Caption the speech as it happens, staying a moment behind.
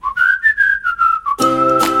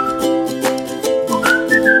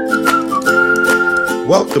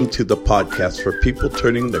Welcome to the podcast for people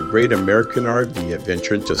turning the great American RV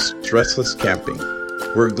adventure into stressless camping.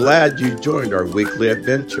 We're glad you joined our weekly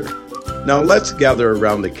adventure. Now let's gather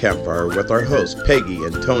around the campfire with our hosts, Peggy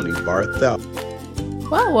and Tony Barthel.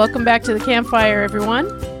 Well, welcome back to the campfire,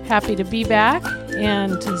 everyone. Happy to be back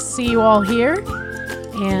and to see you all here.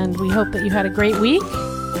 And we hope that you had a great week.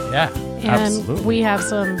 Yeah, and absolutely. We have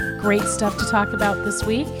some great stuff to talk about this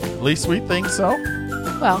week. At least we think so.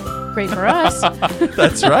 Well, great for us.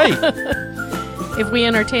 That's right. If we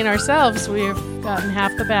entertain ourselves, we've gotten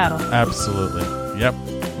half the battle. Absolutely. Yep.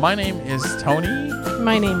 My name is Tony.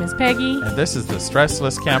 My name is Peggy. And this is the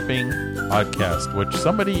Stressless Camping Podcast, which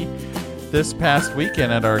somebody this past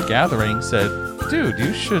weekend at our gathering said, dude,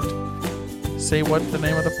 you should say what the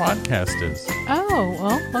name of the podcast is. Oh,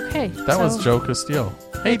 well, okay. That was Joe Castillo.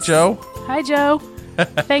 Hey, Joe. Hi, Joe.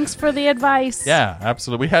 Thanks for the advice. Yeah,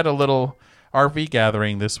 absolutely. We had a little RV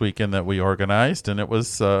gathering this weekend that we organized, and it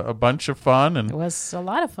was a bunch of fun. And it was a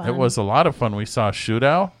lot of fun. It was a lot of fun. We saw a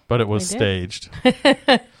shootout, but it was staged.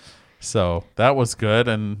 So that was good,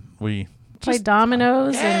 and we played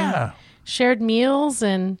dominoes and shared meals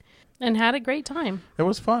and had a great time. It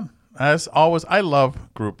was fun. As always, I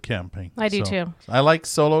love group camping. I do too. I like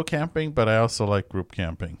solo camping, but I also like group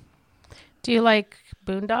camping. Do you like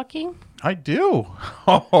boondocking? I do.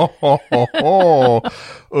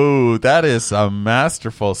 Ooh, that is a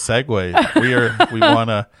masterful segue. We want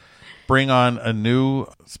to bring on a new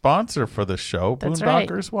sponsor for the show. That's Boondockers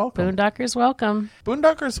right. Welcome. Boondockers Welcome.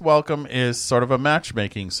 Boondockers Welcome is sort of a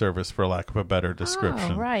matchmaking service, for lack of a better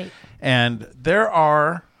description. Oh, right. And there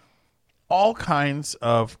are all kinds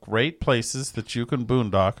of great places that you can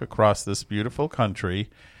boondock across this beautiful country.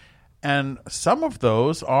 And some of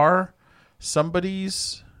those are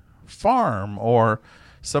somebody's farm or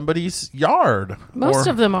somebody's yard. Most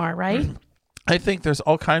of them are, right? I think there's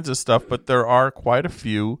all kinds of stuff, but there are quite a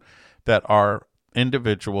few that are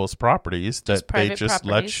individuals' properties that they just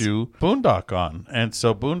let you boondock on. And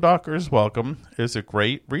so Boondockers Welcome is a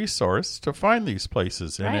great resource to find these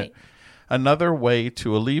places. And another way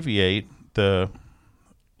to alleviate the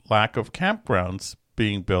lack of campgrounds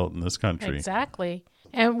being built in this country. Exactly.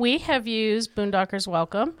 And we have used Boondockers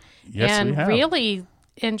Welcome. Yes, and we have. Really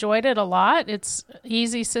enjoyed it a lot. It's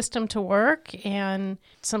easy system to work and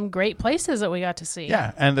some great places that we got to see.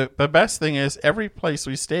 Yeah, and the best thing is every place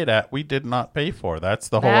we stayed at, we did not pay for. That's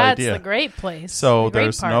the whole idea. That's the great place. So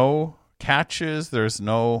there's no catches. There's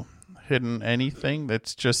no hidden anything.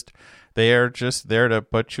 That's just... They are just there to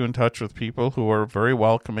put you in touch with people who are very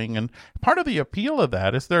welcoming. And part of the appeal of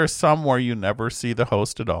that is there are some where you never see the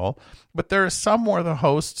host at all. But there are some where the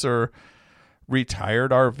hosts are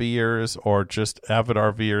retired RVers or just avid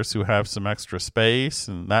RVers who have some extra space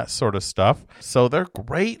and that sort of stuff. So they're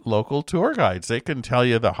great local tour guides. They can tell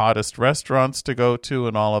you the hottest restaurants to go to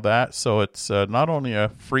and all of that. So it's not only a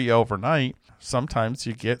free overnight. Sometimes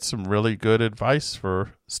you get some really good advice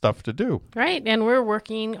for stuff to do. Right. And we're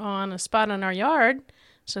working on a spot in our yard.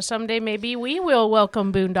 So someday maybe we will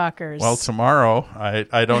welcome boondockers. Well, tomorrow,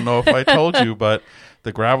 I don't know if I told you, but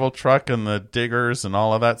the gravel truck and the diggers and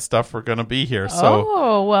all of that stuff are going to be here.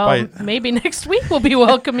 So maybe next week we'll be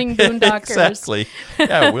welcoming boondockers. Exactly.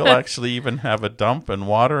 Yeah, we'll actually even have a dump and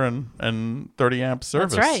water and 30 amp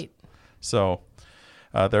service. That's right. So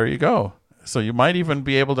there you go. So you might even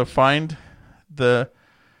be able to find the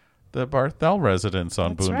Barthel residence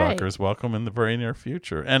on Boondockers Welcome in the very near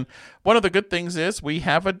future. And one of the good things is we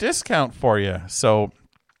have a discount for you. So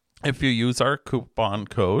if you use our coupon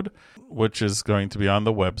code, which is going to be on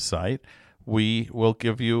the website, we will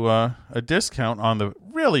give you a discount on the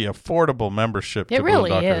really affordable membership to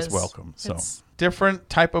Boondockers Welcome. So different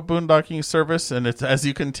type of boondocking service. And it's, as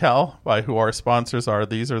you can tell by who our sponsors are,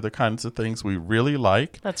 these are the kinds of things we really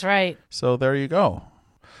like. That's right. So there you go.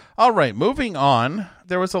 All right, moving on.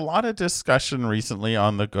 There was a lot of discussion recently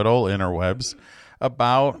on the good old interwebs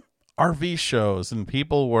about RV shows, and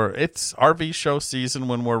it's RV show season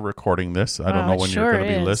when we're recording this. I don't know when you're going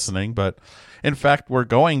to be listening, but in fact, we're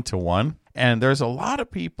going to one. And there's a lot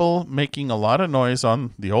of people making a lot of noise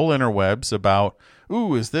on the old interwebs about,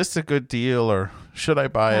 ooh, is this a good deal, or should I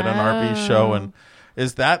buy at an RV show? And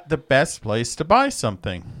is that the best place to buy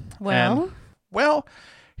something? Well,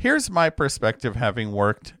 here's my perspective, having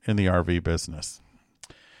worked in the RV business.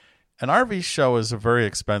 An RV show is a very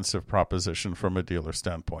expensive proposition from a dealer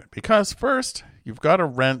standpoint because first, you've got to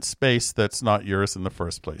rent space that's not yours in the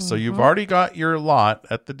first place. Mm-hmm. So you've already got your lot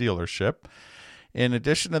at the dealership. In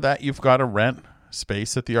addition to that, you've got to rent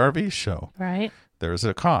space at the RV show. Right. There's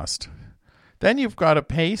a cost. Then you've got to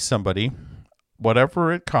pay somebody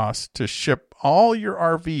whatever it costs to ship all your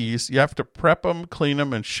RVs, you have to prep them, clean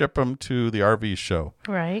them, and ship them to the RV show.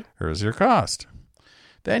 Right. Here's your cost.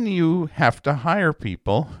 Then you have to hire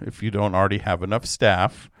people, if you don't already have enough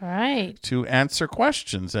staff, Right. to answer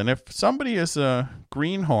questions. And if somebody is a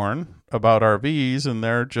greenhorn about RVs and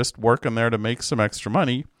they're just working there to make some extra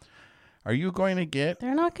money, are you going to get...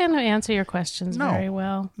 They're not going to answer your questions very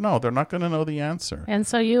well. No, they're not going to know the answer. And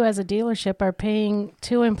so you as a dealership are paying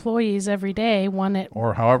 2 employees every day, one at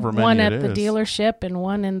Or however many one it at the is. dealership and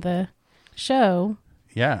one in the show.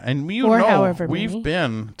 Yeah, and Or however we've many.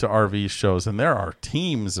 been to RV shows, and there are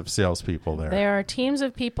teams of salespeople there. There are teams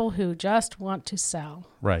of people who just want to sell.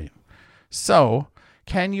 Right. So,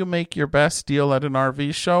 can you make your best deal at an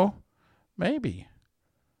RV show? Maybe.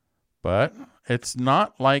 But it's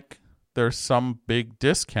not like there's some big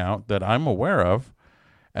discount that I'm aware of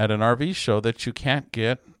at an RV show that you can't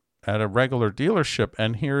get at a regular dealership.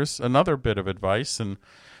 And here's another bit of advice. And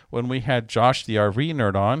when we had Josh, the RV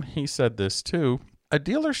nerd, on, he said this too. A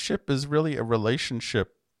dealership is really a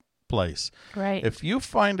relationship place. Right. If you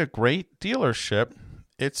find a great dealership,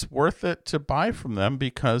 it's worth it to buy from them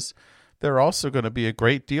because they're also going to be a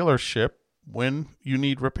great dealership when you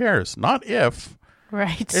need repairs. Not if.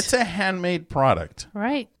 Right. It's a handmade product.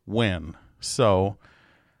 Right. When. So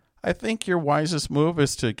I think your wisest move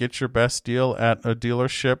is to get your best deal at a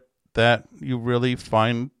dealership that you really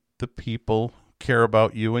find the people care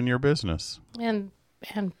about you and your business. And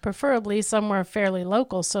preferably somewhere fairly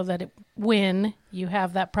local so that when you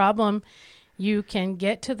have that problem, you can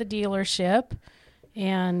get to the dealership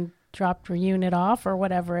and drop your unit off or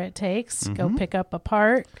whatever it takes, go pick up a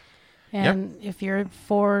part. And if you're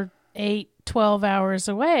 4, 8, 12 hours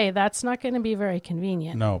away, that's not going to be very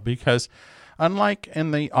convenient. No, because unlike in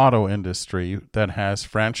the auto industry that has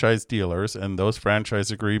franchise dealers and those franchise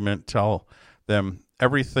agreements tell them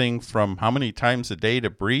everything from how many times a day to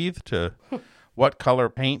breathe to what color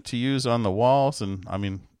paint to use on the walls. And I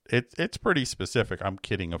mean, it's pretty specific. I'm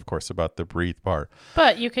kidding, of course, about the breathe part.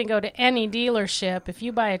 But you can go to any dealership. If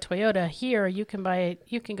you buy a Toyota here, you can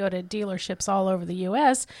go to dealerships all over the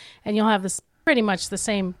U.S. and you'll have this pretty much the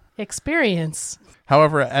same experience.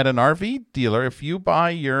 However, at an RV dealer, if you buy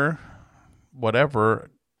your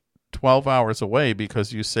whatever 12 hours away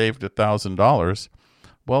because you saved $1,000,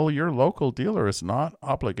 well, your local dealer is not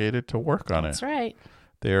obligated to work on it. That's right.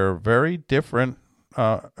 They're very different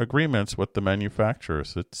agreements with the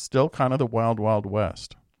manufacturers. It's still kind of the wild, wild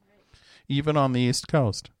west, even on the East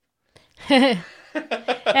Coast.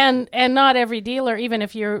 And not every dealer, even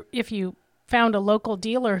if you found a local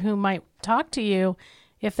dealer who might talk to you,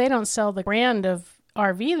 if they don't sell the brand of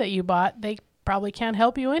RV that you bought, they probably can't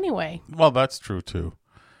help you anyway. Well, that's true too.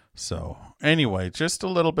 So anyway, just a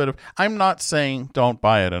little bit of, I'm not saying don't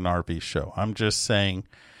buy at an RV show. I'm just saying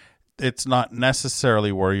it's not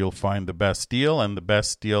necessarily where you'll find the best deal, and the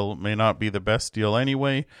best deal may not be the best deal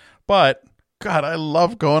anyway. But God, I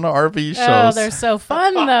love going to RV shows. Oh, they're so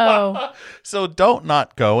fun though. So don't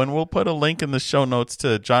not go, and we'll put a link in the show notes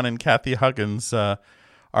to John and Kathy Huggins'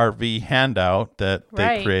 RV handout that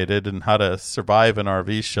they created and how to survive an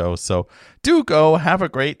RV show. So do go, have a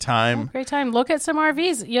great time. Great time. Look at some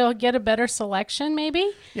RVs. You'll get a better selection maybe.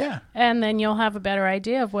 Yeah. And then you'll have a better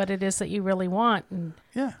idea of what it is that you really want. And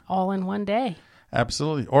all in one day.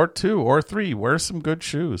 Absolutely. Or 2 or 3. Wear some good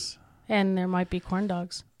shoes. And there might be corn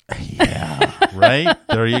dogs. Yeah, right?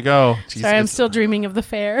 There you go. Jeez, Sorry, I'm still dreaming of the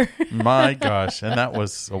fair. My gosh, and that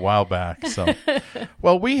was a while back. So,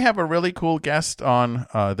 well, we have a really cool guest on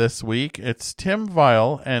this week. It's Tim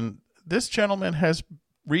Weil, and this gentleman has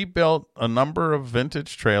rebuilt a number of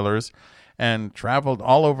vintage trailers and traveled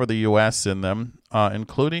all over the U.S. in them,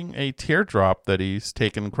 including a teardrop that he's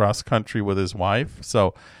taken cross-country with his wife.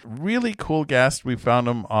 So really cool guest. We found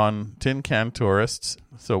him on Tin Can Tourists.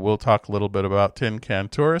 So we'll talk a little bit about Tin Can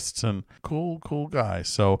Tourists, and cool guy.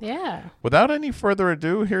 So without any further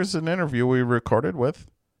ado, here's an interview we recorded with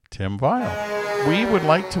Tim Weil. We would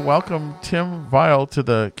like to welcome Tim Weil to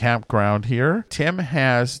the campground here. Tim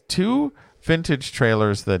has 2 vintage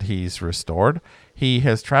trailers that he's restored. He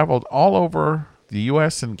has traveled all over the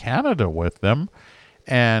U.S. and Canada with them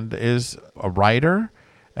and is a writer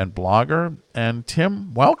and blogger. And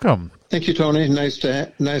Tim, welcome. Thank you, Tony. Nice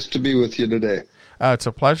to be with you today. It's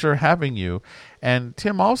a pleasure having you. And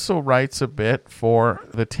Tim also writes a bit for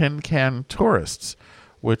the Tin Can Tourists,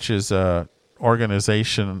 which is a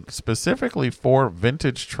organization specifically for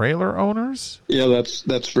vintage trailer owners. Yeah,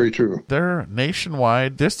 that's very true. They're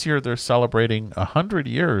nationwide. This year they're celebrating 100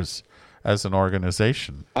 years as an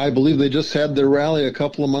organization. I believe they just had their rally a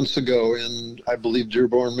couple of months ago in, I believe,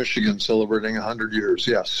 Dearborn, Michigan, celebrating 100 years,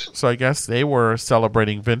 yes. So I guess they were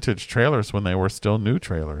celebrating vintage trailers when they were still new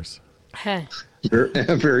trailers. Very,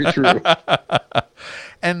 very true.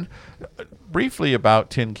 And briefly about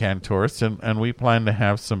Tin Can Tourists, and we plan to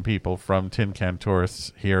have some people from Tin Can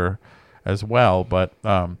Tourists here as well, but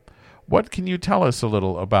what can you tell us a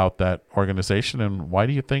little about that organization, and why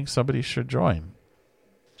do you think somebody should join?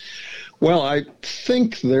 Well, I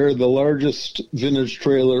think they're the largest vintage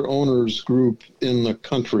trailer owners group in the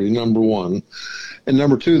country, number one. And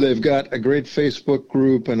number two, they've got a great Facebook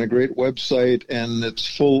group and a great website, and it's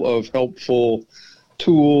full of helpful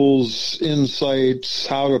tools, insights,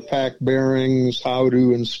 how to pack bearings, how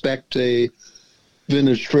to inspect a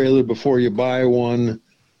vintage trailer before you buy one.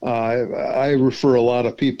 I refer a lot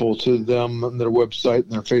of people to them and their website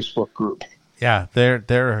and their Facebook group. Yeah,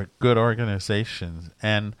 they're a good organization,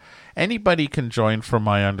 and anybody can join, from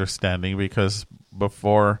my understanding, because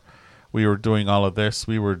before we were doing all of this,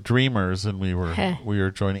 we were dreamers, and we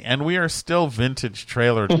were joining, and we are still vintage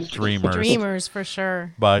trailer dreamers. Dreamers for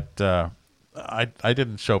sure. But I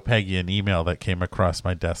didn't show Peggy an email that came across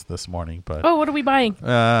my desk this morning. But what are we buying?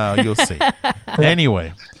 You'll see.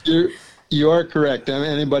 Anyway. You are correct. I mean,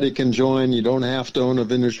 anybody can join. You don't have to own a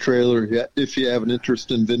vintage trailer. If you have an interest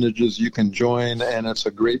in vintages, you can join, and it's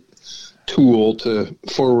a great tool to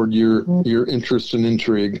forward your interest and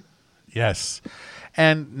intrigue. Yes.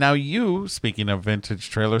 And now you, speaking of vintage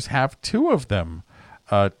trailers, have two of them,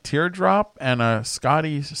 a Teardrop and a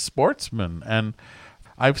Scotty Sportsman. And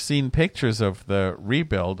I've seen pictures of the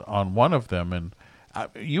rebuild on one of them, and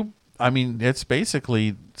it's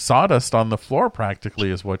basically sawdust on the floor practically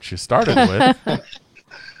is what you started with.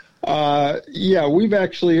 Yeah, we've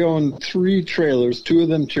actually owned three trailers, two of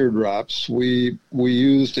them Teardrops. We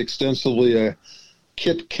used extensively a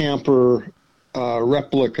Kit Camper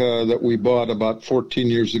replica that we bought about 14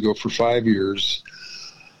 years ago for 5 years.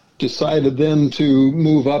 Decided then to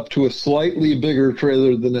move up to a slightly bigger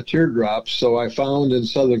trailer than a Teardrop. So I found in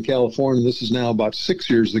Southern California, this is now about 6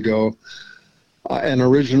 years ago, an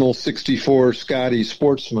original 64 Scotty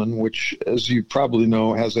Sportsman, which, as you probably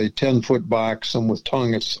know, has a 10-foot box, and with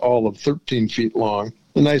tongue, it's all of 13 feet long.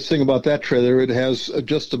 The nice thing about that trailer, it has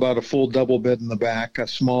just about a full double bed in the back, a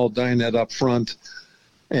small dinette up front,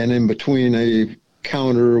 and in between a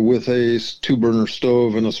counter with a 2-burner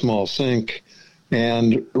stove and a small sink,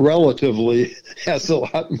 and relatively has a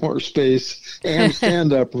lot more space and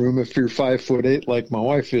stand-up room if you're 5'8" like my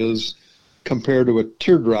wife is, compared to a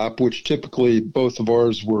Teardrop, which typically both of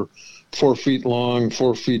ours were 4 feet long,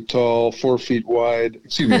 4 feet tall, 4 feet wide,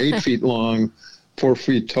 8 feet long, 4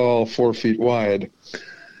 feet tall, 4 feet wide.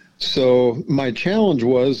 So my challenge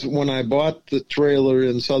was, when I bought the trailer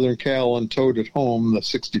in Southern Cal and towed it home, the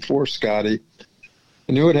 64 Scotty,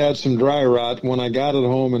 I knew it had some dry rot. When I got it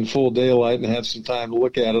home in full daylight and had some time to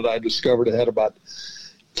look at it, I discovered it had about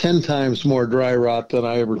 10 times more dry rot than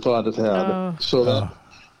I ever thought it had. So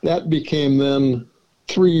that became then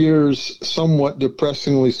 3 years somewhat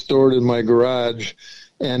depressingly stored in my garage,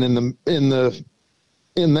 and in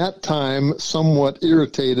that time somewhat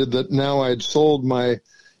irritated that now I'd sold my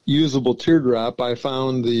usable Teardrop. I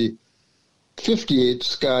found the 58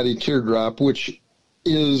 Scotty Teardrop, which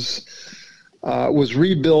was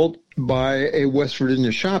rebuilt by a West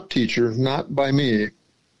Virginia shop teacher, not by me.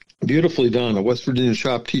 Beautifully done. A West Virginia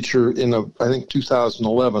shop teacher in I think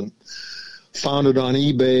 2011. Found it on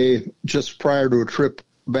eBay just prior to a trip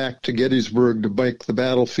back to Gettysburg to bike the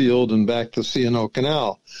battlefield and back to C&O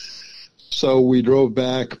Canal. So we drove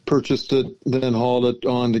back, purchased it, then hauled it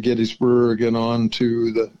on to Gettysburg and on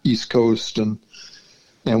to the East Coast. And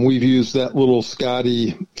we've used that little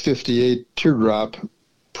Scotty 58 Teardrop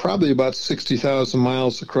probably about 60,000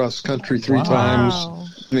 miles across country three times.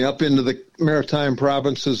 Up into the Maritime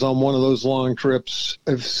provinces on one of those long trips.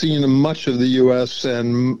 I've seen much of the U.S.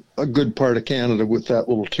 and a good part of Canada with that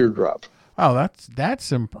little Teardrop. Oh,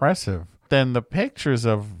 that's impressive. Then the pictures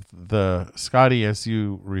of the Scotty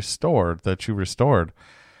you restored,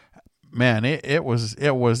 man, it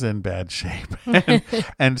was in bad shape.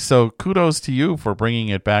 and so kudos to you for bringing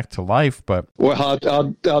it back to life. But well,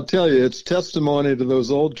 I'll tell you, it's testimony to those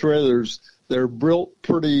old trailers. They're built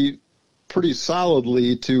pretty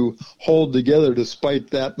solidly to hold together despite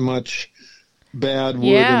that much bad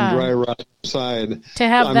wood and dry rot inside. To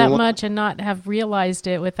have much and not have realized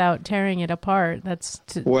it without tearing it apart. That's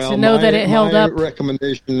to know that it held up. My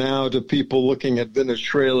recommendation now to people looking at vintage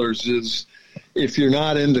trailers is, if you're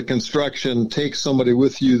not into construction, take somebody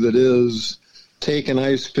with you that is. Take an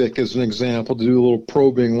ice pick as an example to do a little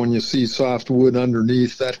probing when you see soft wood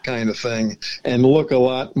underneath, that kind of thing, and look a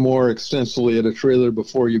lot more extensively at a trailer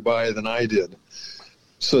before you buy than I did.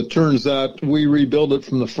 So it turns out we rebuilt it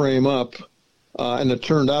from the frame up, and it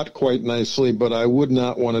turned out quite nicely, but I would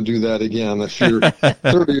not want to do that again. If you're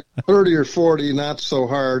 30 or 40, not so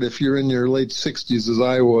hard. If you're in your late 60s, as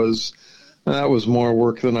I was, that was more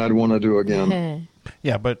work than I'd want to do again.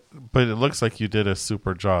 Yeah, but it looks like you did a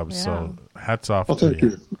super job, so hats off to thank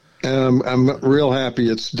you. I'm real happy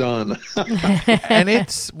it's done. And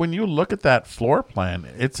it's, when you look at that floor plan,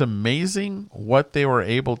 it's amazing what they were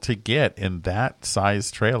able to get in that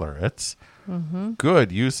size trailer. It's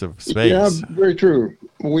good use of space. Yeah, very true.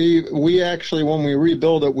 We actually, when we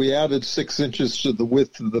rebuilt it, we added 6 inches to the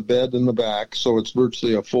width of the bed in the back, so it's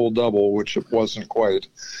virtually a full double, which it wasn't quite.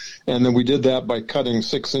 And then we did that by cutting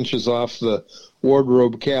 6 inches off the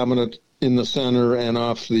wardrobe cabinet in the center and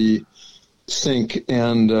off the sink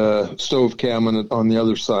and stove cabinet on the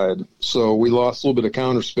other side. So we lost a little bit of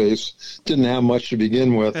counter space. Didn't have much to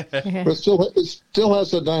begin with. But it still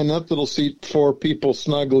has a dinette that'll seat 4 people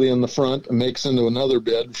snugly in the front and makes into another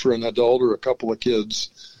bed for an adult or a couple of kids.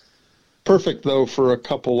 Perfect, though, for a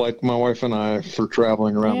couple like my wife and I for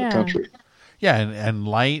traveling around the country. Yeah, and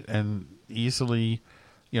light and easily,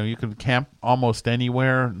 you can camp almost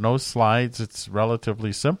anywhere. No slides. It's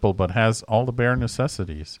relatively simple, but has all the bare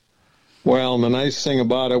necessities. Well, and the nice thing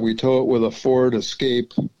about it, we tow it with a Ford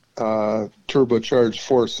Escape turbocharged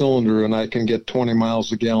 4-cylinder, and I can get 20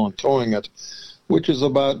 miles a gallon towing it, which is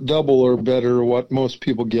about double or better what most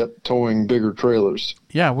people get towing bigger trailers.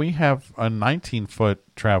 Yeah, we have a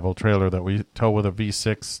 19-foot travel trailer that we tow with a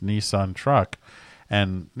V6 Nissan truck,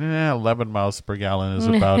 and 11 miles per gallon is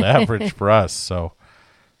about average for us, so...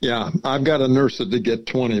 Yeah, I've got to nurse it to get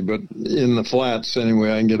 20, but in the flats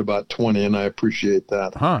anyway, I can get about 20, and I appreciate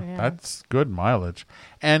that. That's good mileage.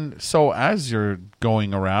 And so as you're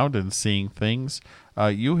going around and seeing things,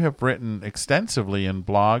 you have written extensively in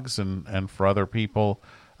blogs and for other people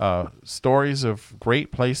stories of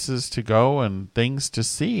great places to go and things to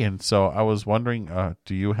see. And so I was wondering,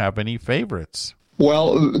 do you have any favorites?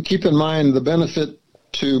 Well, keep in mind the benefit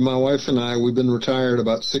to my wife and I, we've been retired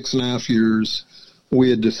about 6.5 years. We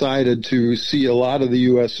had decided to see a lot of the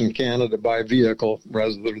U.S. and Canada by vehicle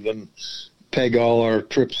rather than peg all our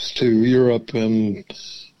trips to Europe and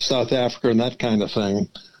South Africa and that kind of thing,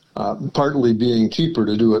 partly being cheaper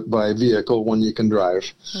to do it by vehicle when you can drive.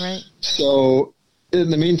 Right. So in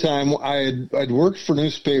the meantime, I'd worked for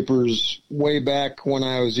newspapers way back when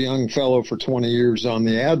I was a young fellow for 20 years on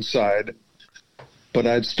the ad side, but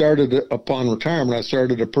upon retirement, I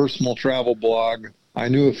started a personal travel blog. I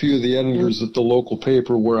knew a few of the editors at the local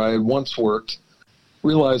paper where I had once worked,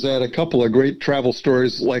 realized I had a couple of great travel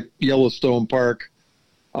stories like Yellowstone Park,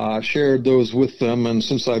 shared those with them, and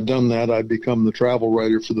since I've done that, I've become the travel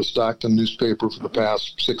writer for the Stockton newspaper for the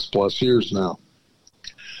past 6+ years now.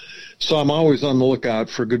 So I'm always on the lookout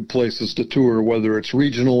for good places to tour, whether it's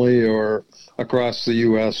regionally or across the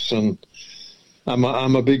U.S., and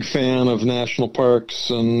I'm a big fan of national parks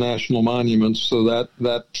and national monuments, so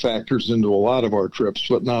that factors into a lot of our trips,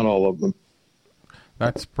 but not all of them.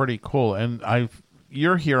 That's pretty cool. And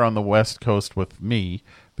you're here on the West Coast with me,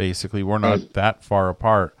 basically. We're not that far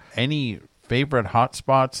apart. Any favorite hot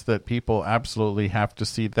spots that people absolutely have to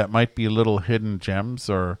see that might be little hidden gems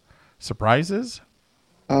or surprises?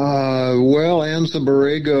 Well, Anza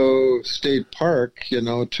Borrego State Park, to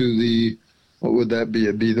the... What would that be?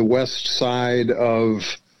 It'd be the west side of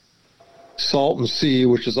Salton Sea,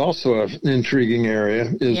 which is also an intriguing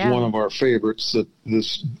area, is one of our favorites. That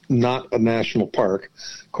this not a national park.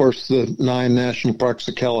 Of course, the 9 national parks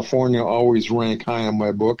of California always rank high in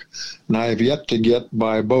my book, and I have yet to get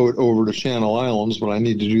by boat over to Channel Islands, but I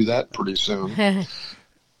need to do that pretty soon.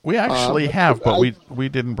 We actually have, but we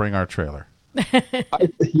didn't bring our trailer. I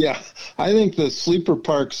think the sleeper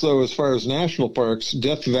parks, though, as far as national parks,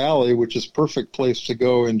 Death Valley, which is a perfect place to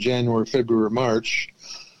go in January, February, March.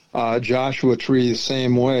 Joshua Tree,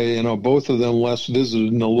 same way. Both of them less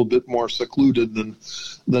visited and a little bit more secluded than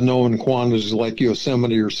the known quantities like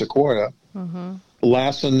Yosemite or Sequoia. Mm-hmm.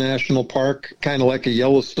 Lassen National Park, kind of like a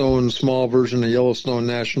Yellowstone, small version of Yellowstone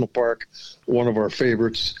National Park, one of our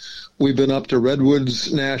favorites. We've been up to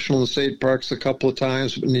Redwoods National and State Parks a couple of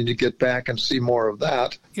times. We need to get back and see more of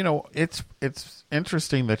that. It's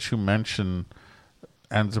interesting that you mention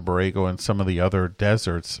Anza Borrego and some of the other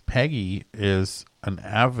deserts. Peggy is an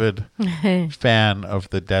avid fan of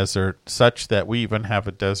the desert, such that we even have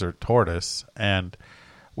a desert tortoise. And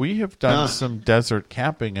we have done some desert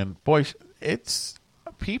camping, and boy,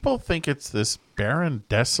 people think it's this barren,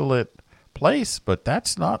 desolate place, but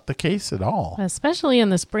that's not the case at all. Especially in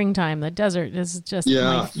the springtime, the desert is just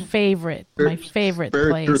my favorite very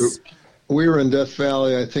place. True. We were in Death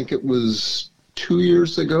Valley, I think it was 2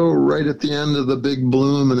 years ago, right at the end of the big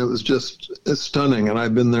bloom, and it's stunning. And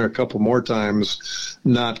I've been there a couple more times,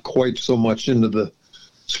 not quite so much into the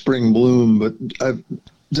spring bloom, but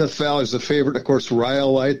Death Valley is a favorite. Of course,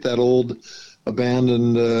 Rhyolite, that old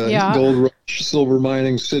abandoned gold rush silver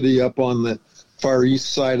mining city up on the far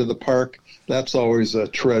east side of the park. That's always a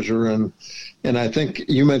treasure. And I think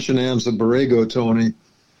you mentioned Anza Borrego, Tony.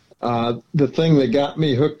 The thing that got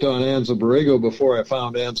me hooked on Anza Borrego before I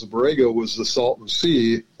found Anza Borrego was the Salton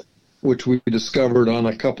Sea, which we discovered on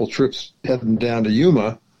a couple trips heading down to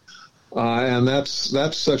Yuma. And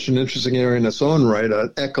that's such an interesting area in its own right,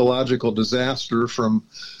 an ecological disaster from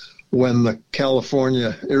when the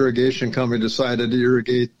California Irrigation Company decided to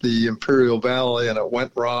irrigate the Imperial Valley, and it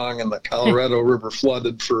went wrong, and the Colorado River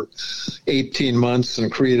flooded for 18 months and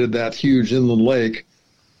created that huge inland lake.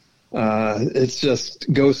 It's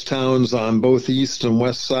just ghost towns on both east and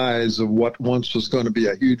west sides of what once was going to be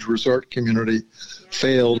a huge resort community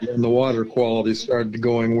failed, and the water quality started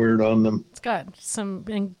going weird on them. It's got some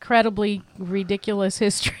incredibly ridiculous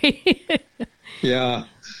history. Yeah.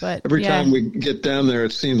 But every time we get down there,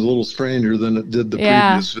 it seems a little stranger than it did the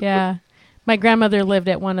previous visit. Yeah. My grandmother lived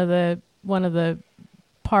at one of the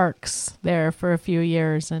parks there for a few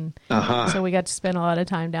years, and so we got to spend a lot of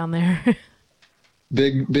time down there.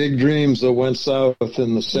 Big dreams that went south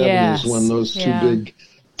in the 70s when those two big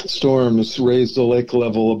storms raised the lake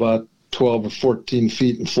level about 12 or 14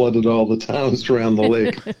 feet and flooded all the towns around the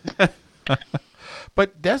lake.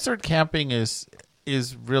 But desert camping is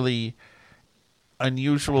really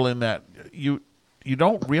unusual in that you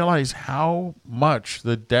don't realize how much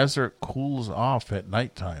the desert cools off at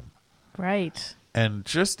nighttime. Right. And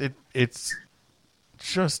it's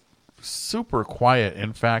just super quiet.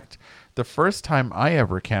 In fact, the first time I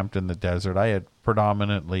ever camped in the desert, I had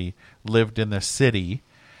predominantly lived in the city,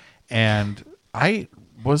 and I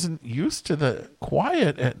wasn't used to the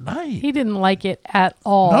quiet at night. He didn't like it at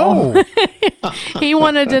all. No. He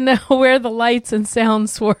wanted to know where the lights and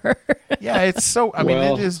sounds were. Yeah, it's so, I mean,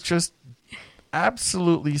 it is just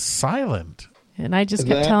absolutely silent. And I just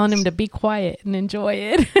kept telling him to be quiet and enjoy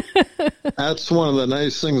it. That's one of the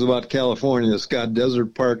nice things about California. It's got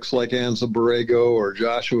desert parks like Anza Borrego or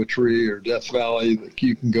Joshua Tree or Death Valley that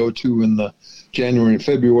you can go to in the January and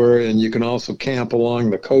February, and you can also camp along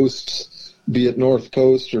the coasts, be it North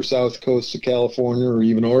Coast or South Coast of California or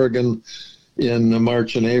even Oregon in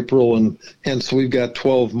March and April, and hence we've got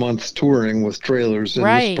 12 months touring with trailers in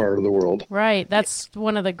this part of the world. Right. That's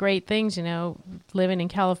one of the great things, living in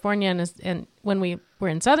California and when we were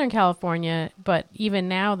in Southern California, but even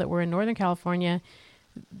now that we're in Northern California,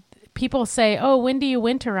 people say, "Oh, when do you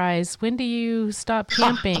winterize? When do you stop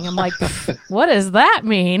camping?" I'm like, what does that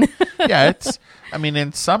mean? Yeah,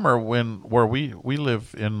 in summer where we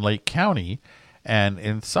live in Lake County, and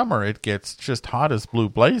in summer it gets just hot as blue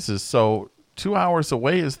blazes. So 2 hours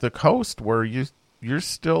away is the coast where you're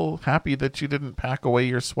still happy that you didn't pack away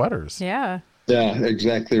your sweaters. Yeah. Yeah,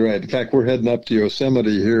 exactly right. In fact, we're heading up to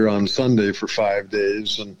Yosemite here on Sunday for 5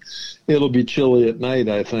 days, and it'll be chilly at night,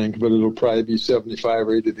 I think, but it'll probably be 75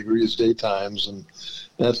 or 80 degrees daytimes, and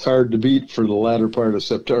that's hard to beat for the latter part of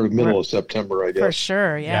September, middle of September, I guess. For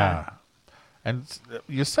sure, yeah. And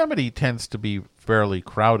Yosemite tends to be fairly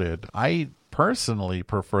crowded. I personally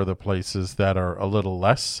prefer the places that are a little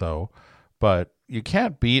less so, but you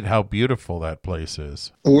can't beat how beautiful that place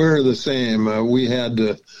is. We're the same. We had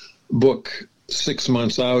to book 6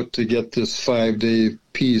 months out to get this 5-day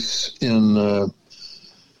piece in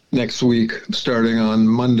next week, starting on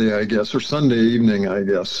Monday, I guess, or Sunday evening, I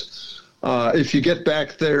guess. If you get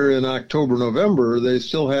back there in October, November, they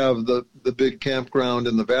still have the big campground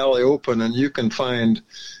in the valley open, and you can find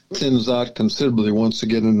thins out considerably once you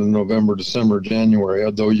get into November, December, January,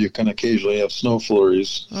 although you can occasionally have snow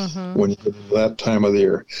flurries when you get into that time of the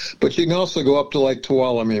year. But you can also go up to like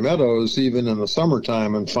Tuolumne Meadows, even in the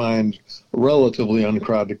summertime, and find relatively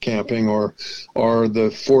uncrowded camping, or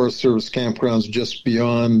the Forest Service campgrounds just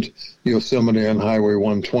beyond Yosemite on Highway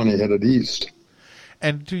 120 headed east.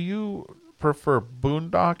 And do you prefer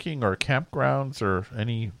boondocking or campgrounds, or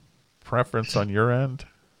any preference on your end?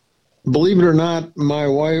 Believe it or not, my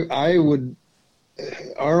wife,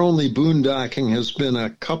 our only boondocking has been a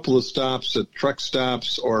couple of stops at truck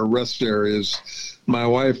stops or rest areas. My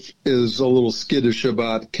wife is a little skittish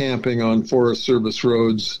about camping on Forest Service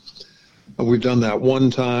roads. We've done that one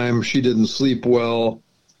time. She didn't sleep well.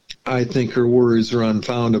 I think her worries are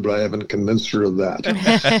unfounded, but I haven't convinced her of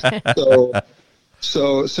that.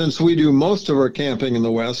 So since we do most of our camping in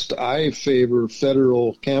the West, I favor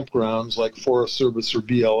federal campgrounds like Forest Service or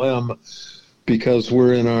BLM, because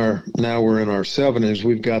we're in our 70s.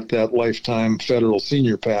 We've got that lifetime federal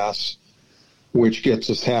senior pass. which gets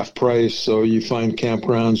us half price. So you find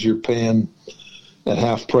campgrounds you're paying at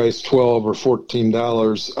half price, $12 or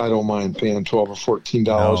 $14. I don't mind paying $12 or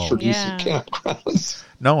 $14 for decent campgrounds.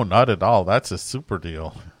 No, not at all. That's a super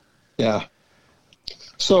deal. Yeah.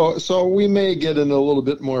 So we may get into a little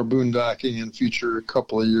bit more boondocking in future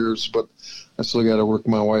couple of years, but I still got to work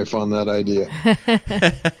my wife on that idea.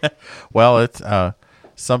 Well, it's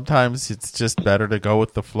sometimes it's just better to go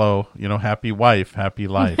with the flow. Happy wife, happy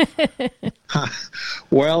life.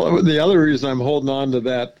 Well, the other reason I'm holding on to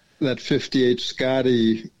that 50H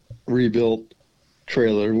Scotty rebuilt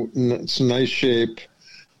trailer, it's in nice shape.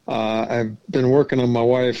 I've been working on my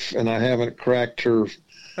wife, and I haven't cracked her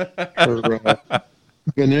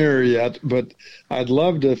veneer yet, but I'd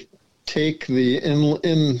love to take the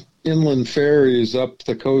inland ferries up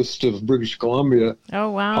the coast of British Columbia. Oh,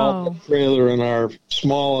 wow. Haul the trailer in our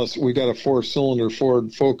smallest, we got a 4-cylinder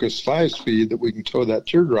Ford Focus 5-speed that we can tow that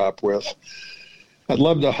teardrop with. I'd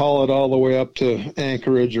love to haul it all the way up to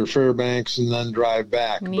Anchorage or Fairbanks and then drive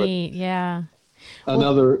back. Neat, yeah.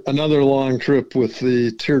 Another long trip with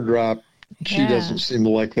the teardrop. She doesn't seem to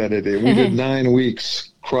like that idea. We did 9 weeks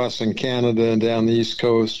crossing Canada and down the East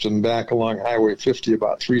Coast and back along Highway 50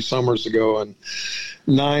 about 3 summers ago, and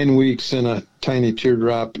 9 weeks in a tiny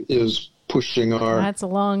teardrop is pushing our. That's a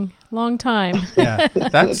long time. Yeah,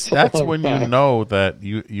 that's when you know that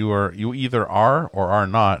you either are or are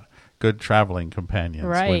not good traveling companions.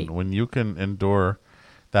 Right. When you can endure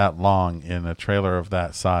that long in a trailer of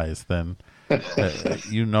that size, then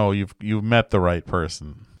you've met the right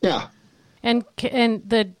person. Yeah. And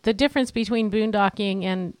the difference between boondocking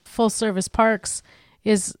and full service parks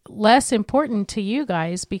is less important to you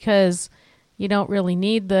guys because you don't really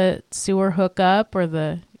need the sewer hookup or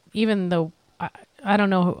I don't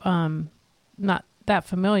know, not that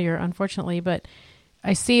familiar, unfortunately, but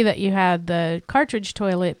I see that you had the cartridge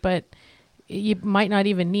toilet, but you might not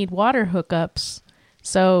even need water hookups.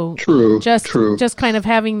 So true. Just kind of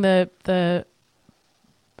having the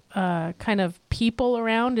kind of people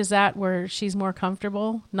around, is that where she's more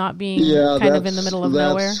comfortable, not being kind of in the middle of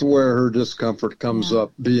nowhere? That's where her discomfort comes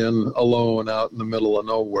up, being alone out in the middle of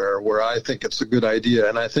nowhere, where I think it's a good idea.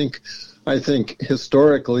 And I think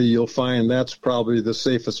historically you'll find that's probably the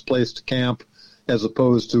safest place to camp as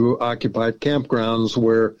opposed to occupied campgrounds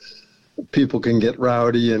where people can get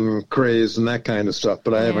rowdy and crazed and that kind of stuff.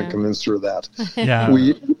 But I haven't convinced her of that. Yeah.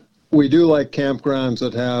 We do like campgrounds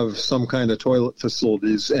that have some kind of toilet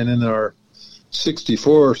facilities. And in our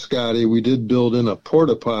 64 Scotty, we did build in a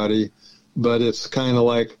porta potty, but it's kind of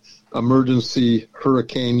like emergency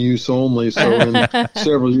hurricane use only. So in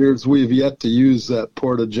several years, we've yet to use that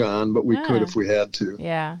porta john, but we could if we had to.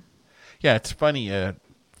 Yeah. Yeah, it's funny. A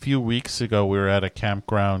few weeks ago, we were at a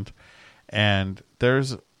campground, and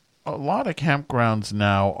there's a lot of campgrounds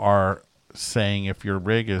now are saying if your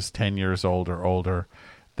rig is 10 years old or older,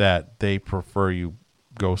 that they prefer you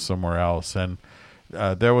go somewhere else. And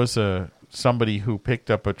there was somebody who picked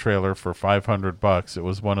up a trailer for $500. It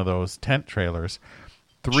was one of those tent trailers.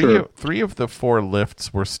 Three of the 4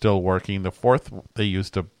 lifts were still working. The fourth, they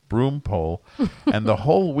used a broom pole. And the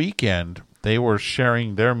whole weekend, they were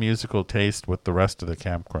sharing their musical taste with the rest of the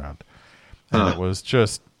campground. And it was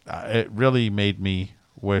just, it really made me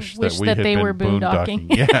wish that we had they been were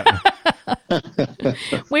boondocking. Yeah.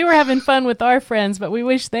 We were having fun with our friends, but we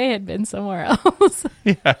wish they had been somewhere else.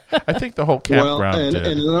 Yeah, I think the whole campground did.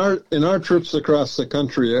 And in our trips across the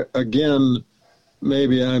country, again,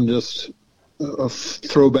 maybe I'm just a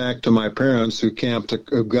throwback to my parents who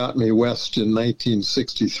got me west in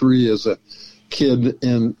 1963 as a kid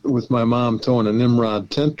with my mom towing a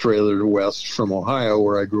Nimrod tent trailer west from Ohio,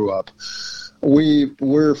 where I grew up.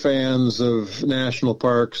 We're fans of national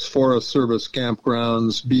parks, Forest Service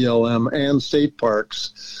campgrounds, BLM, and state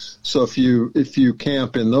parks. So if you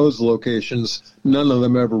camp in those locations, none of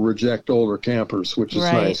them ever reject older campers, which is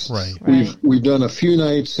nice. Right. We've done a few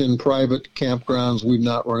nights in private campgrounds. We've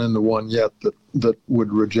not run into one yet that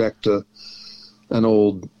would reject an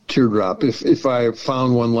old teardrop. If I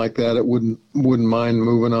found one like that, it wouldn't mind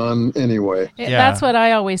moving on anyway. That's what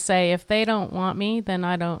I always say. If they don't want me, then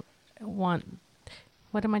I don't want.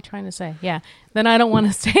 What am I trying to say? Yeah, then I don't want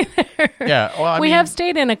to stay there. Yeah, well, we have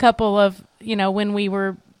stayed in a couple of, when we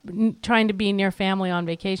were trying to be near family on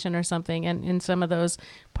vacation or something, and in some of those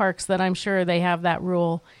parks that I'm sure they have that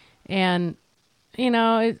rule, and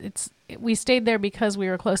we stayed there because we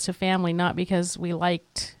were close to family, not because we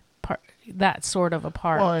liked that sort of a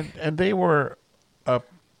park. Well, and they were a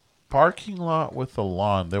parking lot with a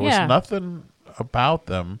lawn. There was nothing about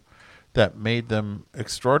them that made them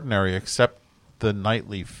extraordinary except the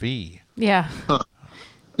nightly fee. Yeah. Huh.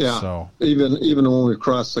 Yeah. So Even when we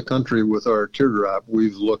cross the country with our teardrop,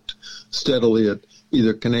 we've looked steadily at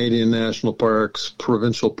either Canadian national parks,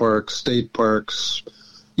 provincial parks, state parks,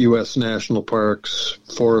 U.S. national parks,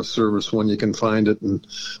 Forest Service when you can find it, and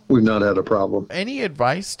we've not had a problem. any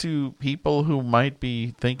advice to people who might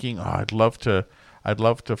be thinking, "Oh, I'd love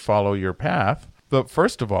to follow your path." But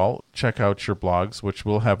first of all, check out your blogs, which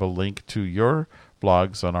we'll have a link to your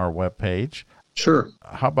blogs on our webpage. Sure.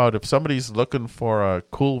 How about if somebody's looking for a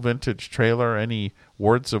cool vintage trailer, any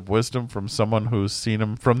words of wisdom from someone who's seen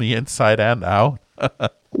them from the inside and out?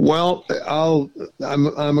 Well,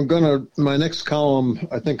 I'm gonna, my next column,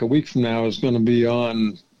 I think a week from now, is going to be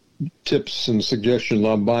on tips and suggestions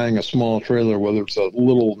on buying a small trailer, whether it's a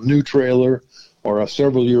little new trailer or a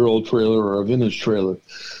several-year-old trailer or a vintage trailer.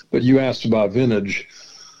 But you asked about vintage.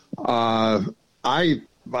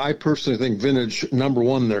 I personally think vintage, number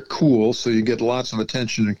one, they're cool, so you get lots of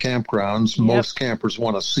attention in campgrounds. Yep. Most campers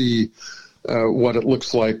want to see what it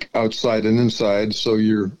looks like outside and inside, so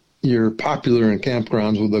you're popular in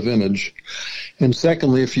campgrounds with a vintage. And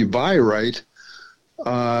secondly, if you buy right,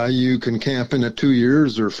 you can camp in it 2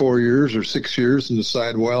 years or 4 years or 6 years and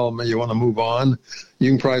decide, well, you want to move on.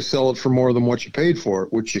 You can probably sell it for more than what you paid for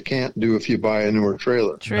it, which you can't do if you buy a newer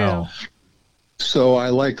trailer. True. No. So I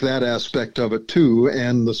like that aspect of it too.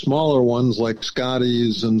 And the smaller ones like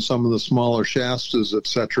Scotty's and some of the smaller Shastas,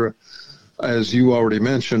 etc., as you already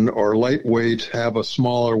mentioned, are lightweight, have a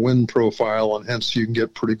smaller wind profile, and hence you can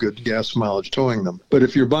get pretty good gas mileage towing them. But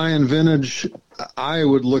if you're buying vintage, I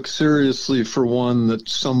would look seriously for one that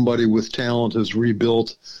somebody with talent has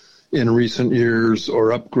rebuilt in recent years or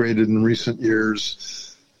upgraded in recent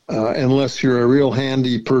years. Unless you're a real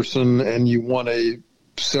handy person and you want a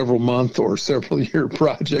several month or several year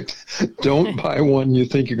project, don't buy one you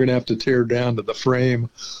think you're going to have to tear down to the frame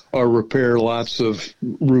or repair lots of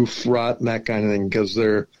roof rot and that kind of thing, because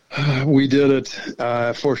we did it.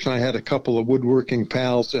 Fortunately, I had a couple of woodworking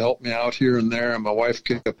pals to help me out here and there, and my wife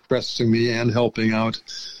kept pressing me and helping out,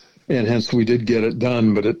 and hence we did get it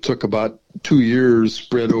done, but it took about 2 years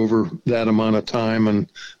spread over that amount of time,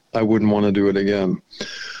 and I wouldn't want to do it again.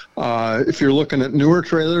 If you're looking at newer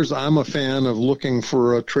trailers, I'm a fan of looking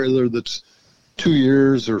for a trailer that's 2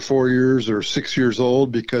 years or 4 years or 6 years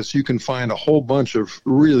old, because you can find a whole bunch of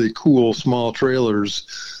really cool small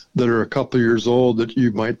trailers that are a couple of years old that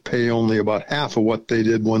you might pay only about half of what they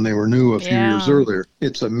did when they were new a few years earlier.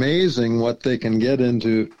 It's amazing what they can get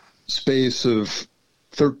into space of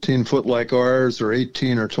 13-foot like ours or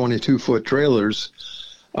 18 or 22-foot trailers.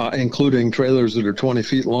 Including trailers that are 20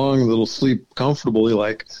 feet long that'll sleep comfortably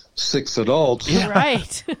like 6 adults. Yeah.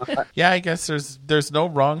 Right. Yeah, I guess there's no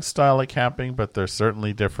wrong style of camping, but there's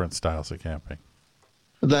certainly different styles of camping.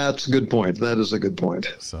 That's a good point. That is a good point.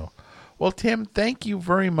 So, well, Tim, thank you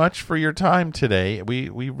very much for your time today. We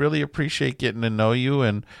really appreciate getting to know you,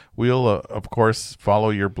 and we'll, of course, follow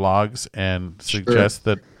your blogs and suggest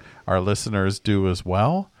that our listeners do as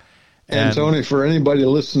well. And Tony, for anybody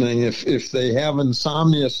listening, if they have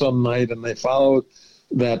insomnia some night and they follow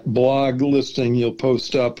that blog listing you'll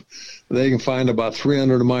post up, they can find about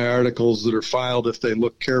 300 of my articles that are filed, if they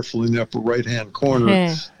look carefully in the upper right-hand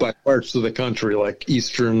corner, by parts of the country, like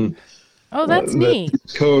eastern, Oh, that's neat.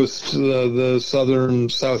 East Coast, the southern,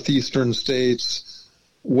 southeastern states,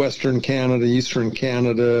 western Canada, eastern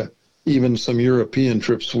Canada, even some European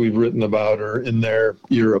trips we've written about are in there,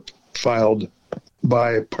 Europe, filed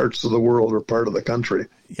by parts of the world or part of the country.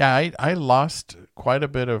 Yeah, I lost quite a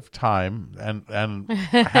bit of time and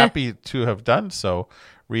happy to have done so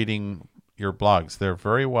reading your blogs. They're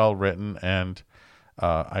very well written, and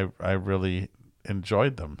I really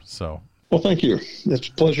enjoyed them. So, well, thank you. It's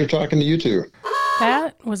a pleasure talking to you too.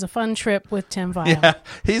 That was a fun trip with Tim Weil. yeah,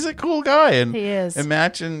 he's a cool guy, and He is.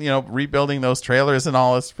 Imagine rebuilding those trailers and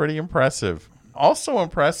all. It's pretty impressive. Also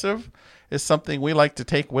impressive is something we like to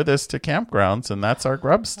take with us to campgrounds, and that's our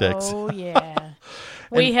grub sticks. Oh, yeah.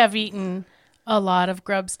 We have eaten a lot of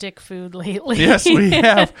grub stick food lately. Yes, we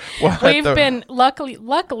have. Well, We've been,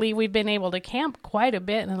 luckily, we've been able to camp quite a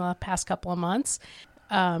bit in the past couple of months.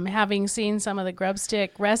 Having seen some of the grub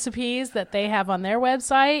stick recipes that they have on their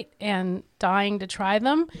website and dying to try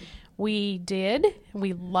them, we did.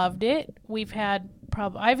 We loved it. We've had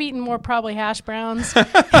I've eaten more probably hash browns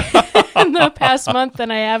in the past month than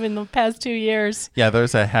I have in the past 2 years. Yeah,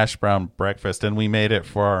 there's a hash brown breakfast, and we made it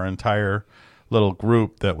for our entire little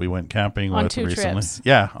group that we went camping On with 2 recently. trips.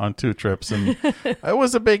 Yeah, on 2 trips, and it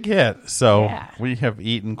was a big hit. So Yeah. we have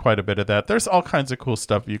eaten quite a bit of that. There's all kinds of cool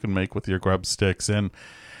stuff you can make with your grub sticks, and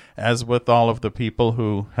as with all of the people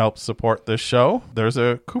who help support this show, there's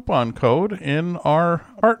a coupon code in our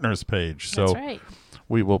partners page. So That's right.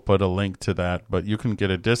 we will put a link to that. But you can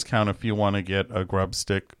get a discount if you want to get a grub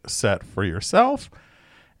stick set for yourself.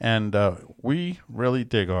 And we really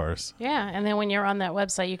dig ours. Yeah, and then when you're on that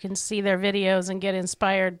website, you can see their videos and get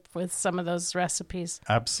inspired with some of those recipes.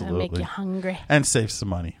 Absolutely. Make you hungry. And save some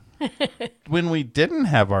money. When we didn't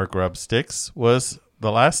have our grub sticks was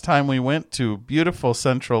the last time we went to beautiful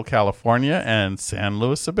Central California and San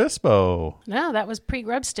Luis Obispo. No, that was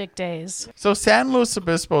pre-grub stick days. So San Luis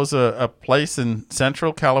Obispo is a place in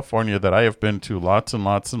Central California that I have been to lots and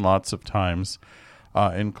lots and lots of times,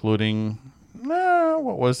 including,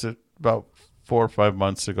 what was it, about 4 or 5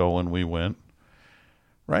 months ago when we went.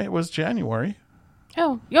 Right? It was January.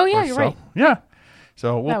 Oh yeah, you're so. right. Yeah.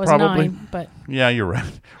 So we'll That was probably 9, but yeah, you're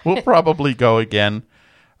right. We'll probably go again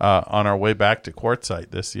on our way back to Quartzsite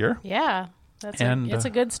this year. yeah, And, it's a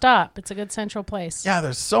good stop. It's a good central place. Yeah,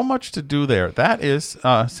 there's so much to do there. That is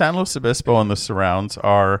San Luis Obispo and the surrounds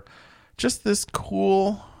are just this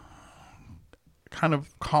cool kind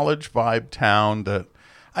of college vibe town that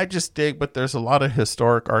I just dig, but there's a lot of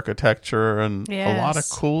historic architecture and a lot of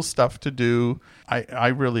Yes. cool stuff to do. I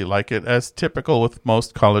really like it. As typical with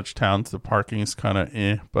most college towns, the parking is kind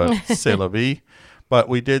of but c'est la vie. But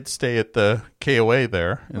we did stay at the KOA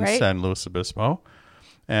there in Right. San Luis Obispo.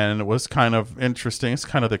 And it was kind of interesting. It's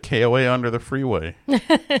kind of the KOA under the freeway.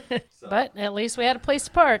 But at least we had a place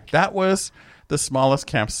to park. That was the smallest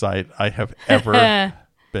campsite I have ever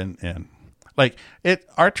been in. Like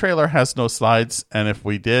our trailer has no slides, and if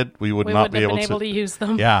we did, we would not wouldn't be have able been able to use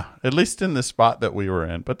them. Yeah, at least in the spot that we were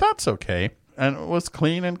in, but that's okay. And it was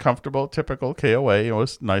clean and comfortable, typical KOA. It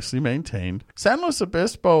was nicely maintained. San Luis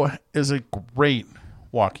Obispo is a great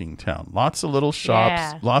walking town. Lots of little shops,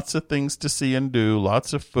 Yeah. lots of things to see and do,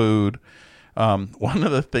 lots of food. One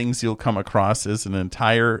of the things you'll come across is an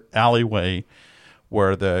entire alleyway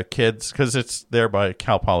where the kids, because it's there by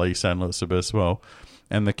Cal Poly San Luis Obispo,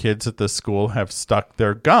 and the kids at the school have stuck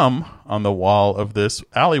their gum on the wall of this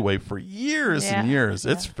alleyway for years and Yeah. years.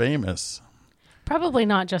 It's famous. Probably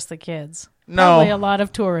not just the kids. No. Probably a lot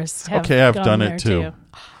of tourists have Okay, I've gone done there it too.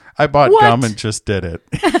 I bought What? gum and just did it.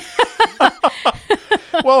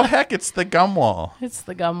 Well, heck, it's the gum wall. It's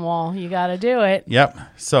the gum wall. You got to do it. Yep.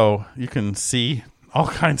 So you can see all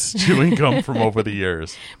kinds of chewing gum from over the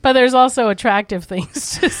years. But there's also attractive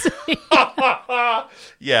things to see.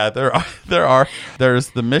 Yeah, there are. There's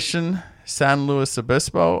the Mission San Luis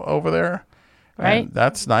Obispo over there. Right. And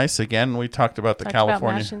that's nice. Again, we talked about the Talked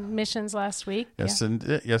California. about missions last week. Yes, Yeah.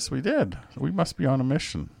 and yes, we did. We must be on a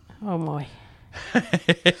mission. Oh, boy.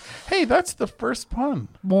 Hey, that's the first pun.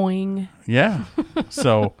 Boing. Yeah.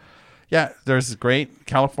 So, yeah, there's a great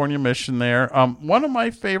California mission there. One of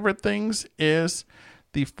my favorite things is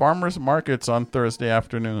the farmers markets on Thursday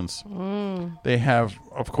afternoons. They have,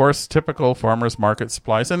 of course, typical farmers market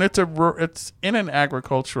supplies, and it's in an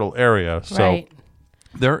agricultural area. So Right.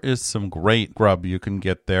 there is some great grub you can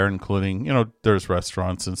get there, including, there's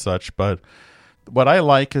restaurants and such. But what I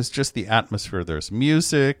like is just the atmosphere. There's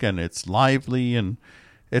music, and it's lively, and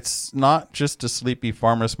it's not just a sleepy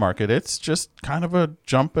farmer's market. It's just kind of a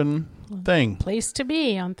jumping thing. Place to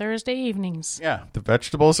be on Thursday evenings. Yeah, the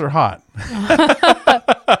vegetables are hot.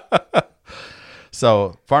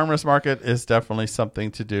 So farmer's market is definitely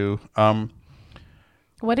something to do.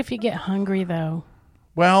 What if you get hungry, though?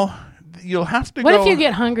 Well, you'll have to What go. if you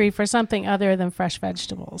get hungry for something other than fresh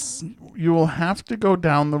vegetables? You will have to go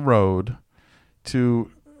down the road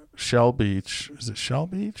to Shell Beach. Is it Shell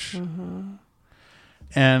Beach? Mm-hmm.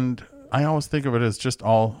 And I always think of it as just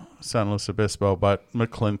all San Luis Obispo, but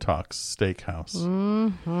McClintock's Steakhouse.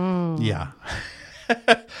 Mm-hmm. Yeah.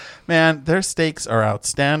 Man, their steaks are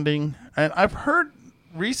outstanding. And I've heard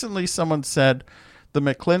recently someone said the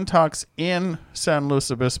McClintock's in San Luis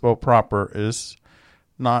Obispo proper is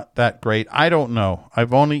not that great. I don't know.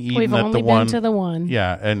 I've only eaten We've at only the been one. to the one.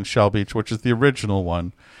 Yeah, and Shell Beach, which is the original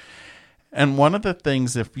one. And one of the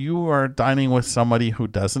things, if you are dining with somebody who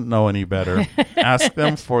doesn't know any better, ask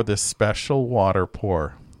them for this special water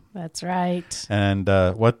pour. That's right. And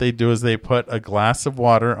what they do is they put a glass of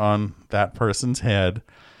water on that person's head,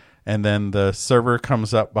 and then the server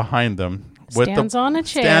comes up behind them. Stands on a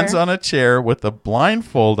chair. Stands on a chair with a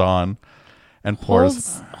blindfold on and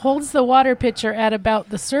pours. Holds the water pitcher at about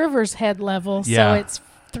the server's head level, Yeah. so it's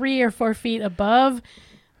 3 or 4 feet above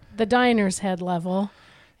the diner's head level,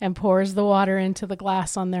 and pours the water into the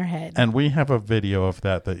glass on their head. And we have a video of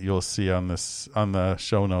that you'll see on the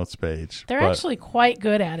show notes page. They're But- actually quite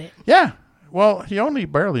good at it. Yeah. Well, he only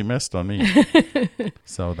barely missed on me.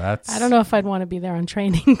 So that's... I don't know if I'd want to be there on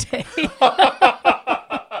training day.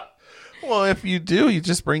 Well, if you do, you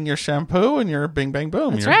just bring your shampoo and your bing, bang,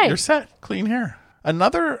 boom. That's you're, right. You're set. Clean hair.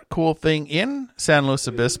 Another cool thing in San Luis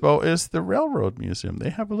Obispo is the Railroad Museum.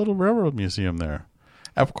 They have a little railroad museum there.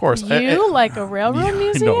 Of course. You like a railroad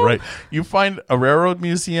museum? I know, right? You find a railroad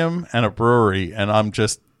museum and a brewery, and I'm a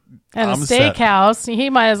set. steakhouse. He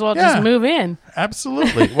might as well just move in.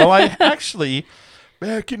 Absolutely. Well, I actually,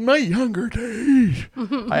 back in my younger days,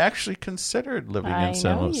 I actually considered living in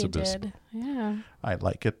San Luis Obispo. Did. Yeah. I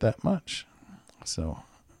like it that much. So,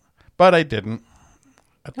 but I didn't.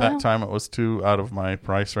 At that time, it was too out of my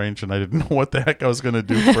price range, and I didn't know what the heck I was going to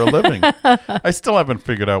do for a living. I still haven't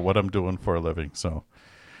figured out what I'm doing for a living. So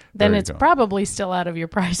then it's probably still out of your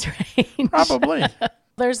price range. Probably.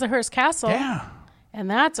 There's the Hearst Castle. Yeah.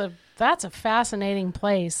 And that's a fascinating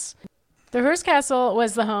place. The Hearst Castle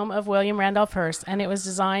was the home of William Randolph Hearst, and it was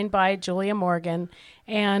designed by Julia Morgan.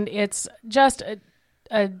 And it's just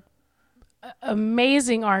a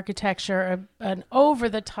amazing architecture, an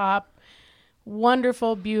over-the-top,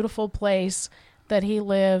 wonderful, beautiful place that he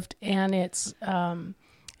lived. And it's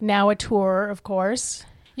now a tour, of course.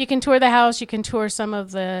 You can tour the house. You can tour some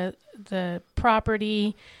of the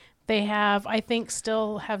property. They have, I think,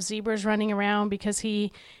 still have zebras running around because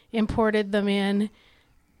he imported them in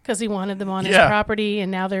because he wanted them on his property,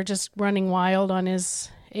 and now they're just running wild on his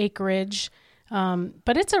acreage.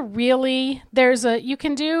 But it's you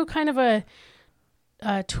can do kind of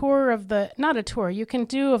a tour of not a tour. You can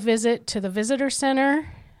do a visit to the visitor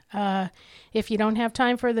center if you don't have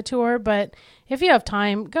time for the tour. But if you have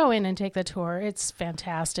time, go in and take the tour. It's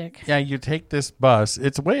fantastic. Yeah, you take this bus.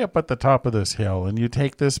 It's way up at the top of this hill, and you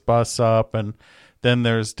take this bus up, and then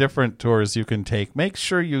there's different tours you can take. Make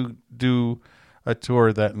sure you do a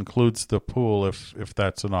tour that includes the pool if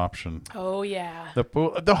that's an option. Oh, yeah. The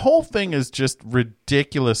pool. The whole thing is just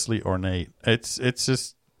ridiculously ornate. It's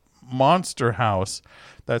this monster house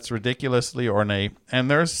that's ridiculously ornate,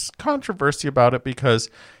 and there's controversy about it because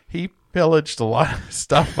he pillaged a lot of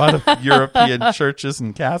stuff out of European churches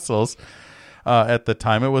and castles at the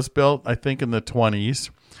time. It was built, I think, in the 1920s,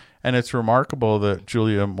 and it's remarkable that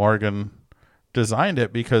Julia Morgan designed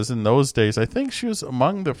it because in those days, I think she was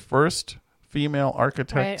among the first female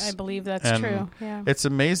architects. I believe that's true. Yeah. It's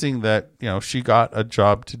amazing that she got a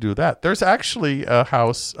job to do that. There's actually a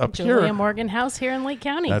house up here. Julia Morgan House here in Lake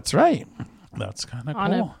County. That's right. That's kind of cool.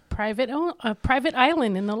 On a private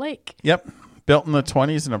island in the lake. Yep. Built in the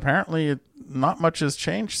 1920s, and apparently not much has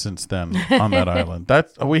changed since then on that island.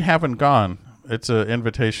 We haven't gone. It's an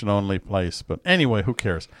invitation-only place. But anyway, who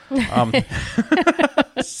cares?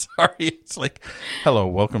 Sorry. It's like, hello,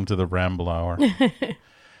 welcome to the Ramble Hour.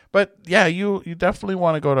 But yeah, you definitely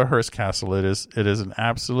want to go to Hearst Castle. It is an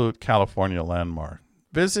absolute California landmark.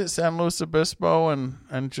 Visit San Luis Obispo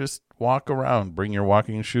and just walk around. Bring your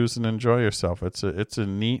walking shoes and enjoy yourself. It's a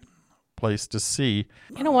neat place to see.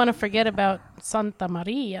 You don't want to forget about Santa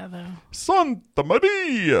Maria, though. Santa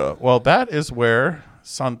Maria. Well, that is where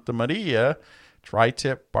Santa Maria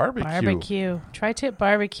Tri-Tip Barbecue. Tri-Tip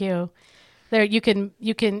Barbecue. There, you can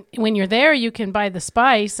when you're there, you can buy the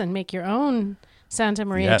spice and make your own Santa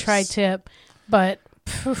Maria Tri-Tip. But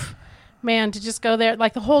man, to just go there,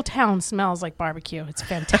 like the whole town smells like barbecue. It's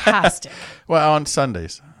fantastic. Well, on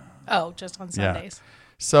Sundays. Oh, just on Sundays. Yeah.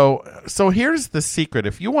 So here's the secret.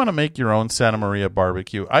 If you want to make your own Santa Maria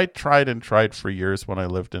barbecue, I tried for years when I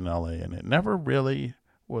lived in LA, and it never really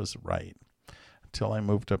was right until I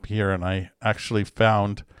moved up here and I actually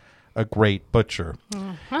found a great butcher.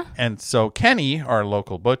 Mm-hmm. And so Kenny, our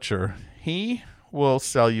local butcher, he will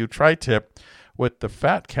sell you tri-tip with the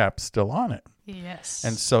fat cap still on it. Yes.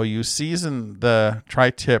 And so you season the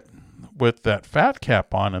tri-tip with that fat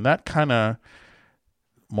cap on, and that kind of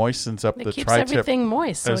moistens up the tri-tip. It keeps everything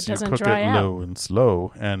moist so it doesn't dry out. As you cook it low and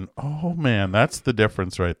slow. And, oh, man, that's the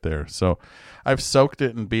difference right there. So I've soaked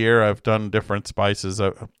it in beer. I've done different spices.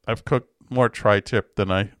 I've cooked more tri-tip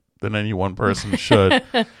than any one person should.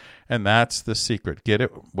 And that's the secret. Get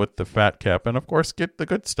it with the fat cap. And, of course, get the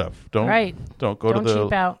good stuff. Don't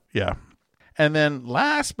cheap out. Yeah. And then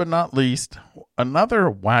last but not least, another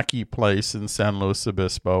wacky place in San Luis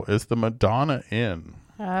Obispo is the Madonna Inn.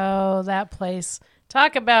 Oh, that place.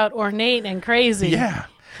 Talk about ornate and crazy. Yeah.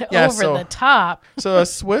 Over the top. So a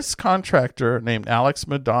Swiss contractor named Alex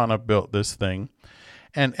Madonna built this thing.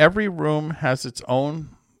 And every room has its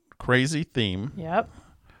own crazy theme. Yep.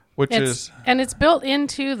 And it's built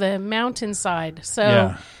into the mountainside.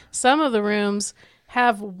 So some of the rooms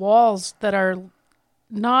have walls that are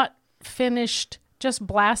not finished, just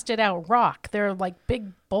blasted out rock. They're like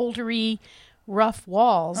big bouldery rough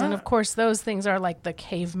walls. And of course, those things are like the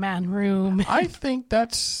caveman room. I think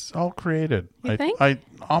that's all created. You think? I'm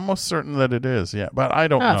almost certain that it is, yeah. But I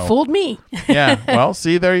don't know. Fooled me. Yeah, well,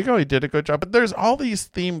 see, there you go. He did a good job. But there's all these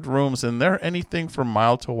themed rooms, and they're anything from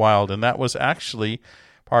mild to wild. And that was actually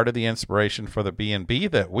part of the inspiration for the B&B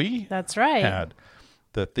that we That's right. had.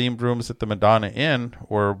 The themed rooms at the Madonna Inn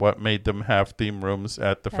were what made them have themed rooms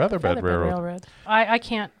at the Featherbed Railroad. I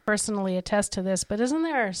can't personally attest to this, but isn't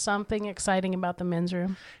there something exciting about the men's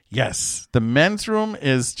room? Yes. The men's room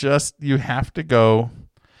is just, you have to go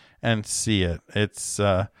and see it. It's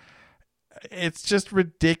just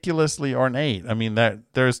ridiculously ornate. I mean,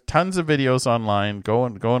 there's tons of videos online. Go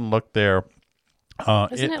and look there.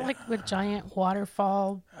 Isn't it like with giant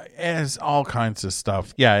waterfall? It has all kinds of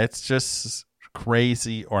stuff. Yeah, it's just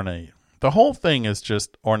crazy ornate. The whole thing is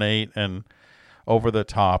just ornate and over the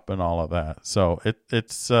top and all of that. So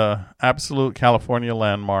it's absolute California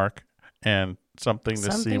landmark and something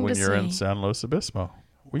to see when you're in San Luis Obispo.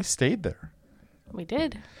 We stayed there. We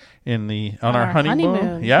did. On our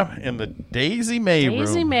honeymoon. Yeah, in the Daisy May room.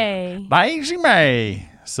 Daisy May. Daisy May.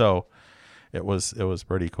 So it was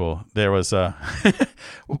pretty cool. There was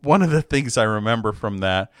one of the things I remember from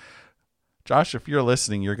that. Josh, if you're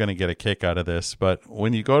listening, you're going to get a kick out of this. But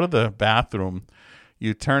when you go to the bathroom,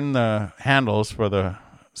 you turn the handles for the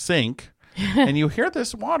sink, and you hear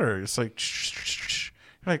this water. It's like, shh.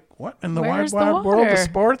 You're like, what in the wide world of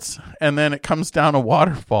sports? And then it comes down a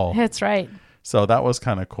waterfall. That's right. So that was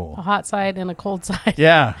kind of cool. A hot side and a cold side.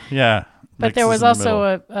 Yeah. But there was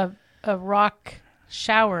also a rock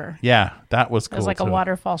shower. Yeah, that was cool. It was like too. a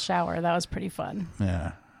waterfall shower. That was pretty fun.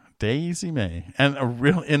 Yeah. Daisy May. And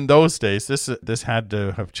in those days, this had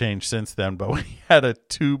to have changed since then, but we had a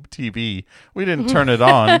tube TV. We didn't turn it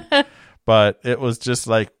on, but it was just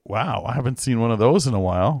like, wow, I haven't seen one of those in a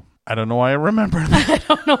while. I don't know why I remember that. I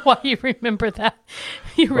don't know why you remember that.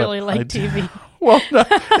 You really like TV. Well, no,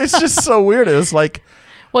 it's just so weird. It was like,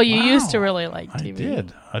 well, you used to really like TV. I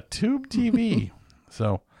did. A tube TV.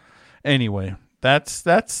 So anyway, that's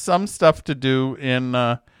some stuff to do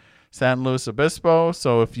in San Luis Obispo.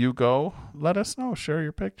 So if you go, let us know. Share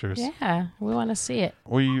your pictures. Yeah, we want to see it.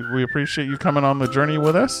 We appreciate you coming on the journey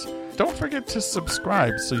with us. Don't forget to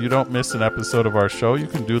subscribe so you don't miss an episode of our show. You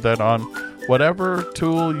can do that on whatever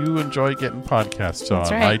tool you enjoy getting podcasts on.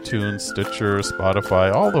 Right. iTunes, Stitcher,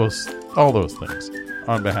 Spotify, all those things.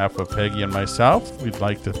 On behalf of Peggy and myself, we'd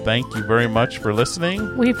like to thank you very much for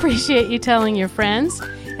listening. We appreciate you telling your friends.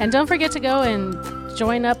 And don't forget to go and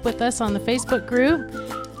join up with us on the Facebook group.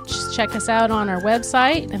 Just check us out on our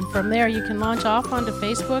website, and from there you can launch off onto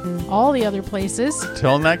Facebook and all the other places.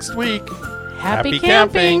 Till next week. Happy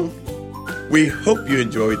camping! We hope you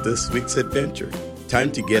enjoyed this week's adventure.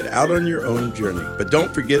 Time to get out on your own journey. But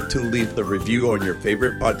don't forget to leave the review on your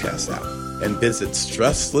favorite podcast app. And visit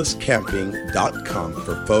stresslesscamping.com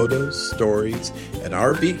for photos, stories, an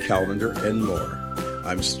RV calendar, and more.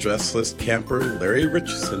 I'm Stressless Camper Larry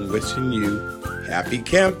Richardson wishing you happy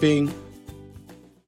camping.